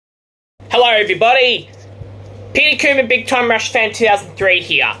Hello everybody, Peter Cooman Big Time Rush Fan 2003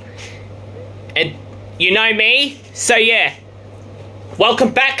 here. And you know me, so yeah.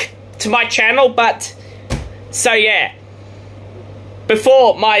 Welcome back to my channel, but so yeah.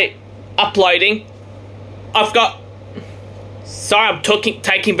 Before my uploading, I've got, sorry I'm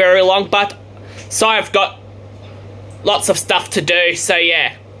taking very long, but sorry I've got lots of stuff to do, so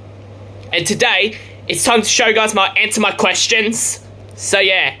yeah. And today, it's time to show you guys answer my questions. So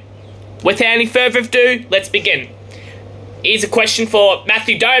yeah, without any further ado, let's begin. Here's a question for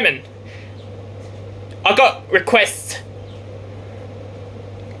Matthew Doman. I got requests.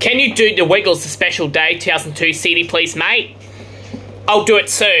 Can you do the Wiggles The Special Day 2002 CD please, mate? I'll do it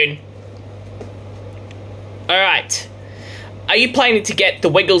soon. Alright. Are you planning to get the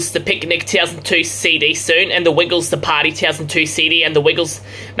Wiggles The Picnic 2002 CD soon, and the Wiggles The Party 2002 CD, and the Wiggles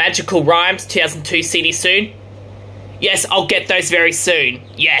Magical Rhymes 2002 CD soon? Yes, I'll get those very soon.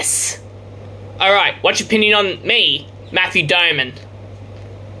 Yes. Alright, what's your opinion on me, Matthew Doman?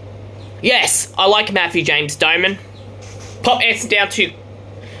 Yes, I like Matthew James Doman. Pop answer down to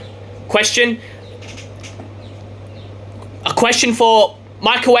question. A question for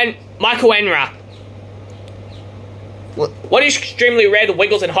Michael Enra. What is extremely rare, the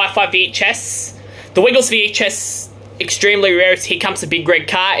Wiggles and Hi-Fi VHS? The Wiggles VHS extremely rare is Here Comes the Big Red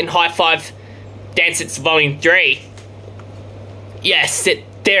Car and High Five Dance It's Volume 3. Yes,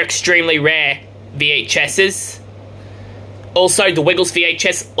 they're extremely rare VHSs. Also, the Wiggles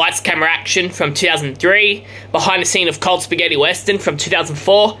VHS Lights Camera Action from 2003, Behind the Scene of Cold Spaghetti Western from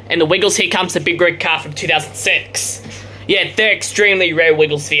 2004, and the Wiggles Here Comes the Big Red Car from 2006. Yeah, they're extremely rare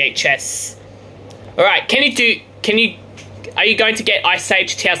Wiggles VHS. Alright, are you going to get Ice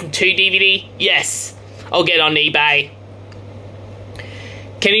Age 2002 DVD? Yes, I'll get it on eBay.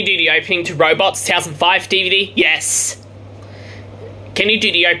 Can you do the opening to Robots 2005 DVD? Yes. Can you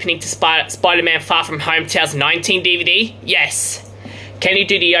do the opening to Spider-Man Far From Home 2019 DVD? Yes. Can you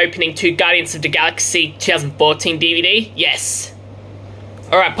do the opening to Guardians of the Galaxy 2014 DVD? Yes.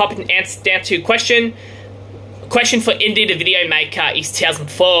 Alright, pop an answer down to question. Question for Indy the Video Maker is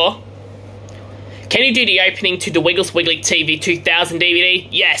 2004. Can you do the opening to the Wiggles Wiggly TV 2000 DVD?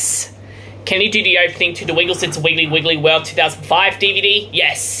 Yes. Can you do the opening to the Wiggles It's a Wiggly Wiggly World 2005 DVD?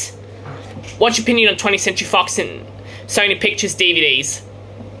 Yes. What's your opinion on 20th Century Fox and Sony Pictures DVDs?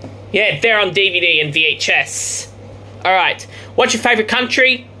 Yeah, they're on DVD and VHS. Alright, what's your favourite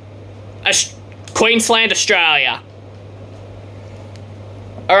country? Queensland, Australia.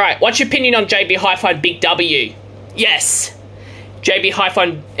 Alright, what's your opinion on JB Hi-Fi and Big W? Yes. JB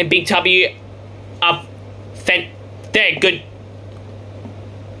Hi-Fi and Big W are they're good.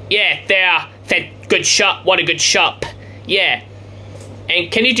 Yeah, they are good shop. What a good shop. Yeah. And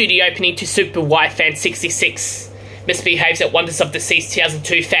can you do the opening to Super Y Fan 66 Misbehaves at Wonders of the Seas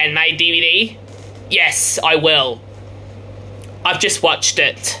 2002 fan-made DVD? Yes, I will. I've just watched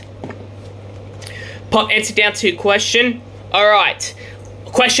it. Pop answer down to question. Alright.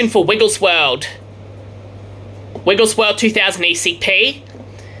 Question for Wiggles World. Wiggles World 2000 ECP.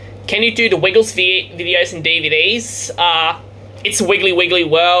 Can you do the Wiggles videos and DVDs? It's a Wiggly Wiggly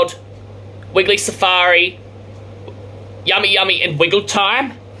World, Wiggly Safari, Yummy Yummy and Wiggle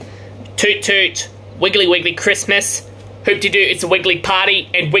Time, Toot Toot, Wiggly Wiggly Christmas, Hoop-de-doo, It's a Wiggly Party,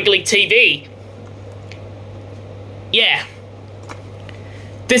 and Wiggly TV. Yeah.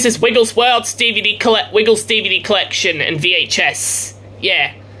 This is Wiggles World's Wiggles DVD collection and VHS.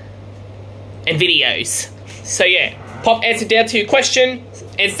 Yeah. And videos. So yeah, pop answer down to your question.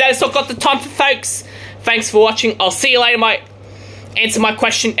 And that's all got the time for, folks. Thanks for watching. I'll see you later, Answer My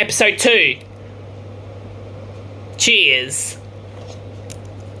Question episode 2. Cheers.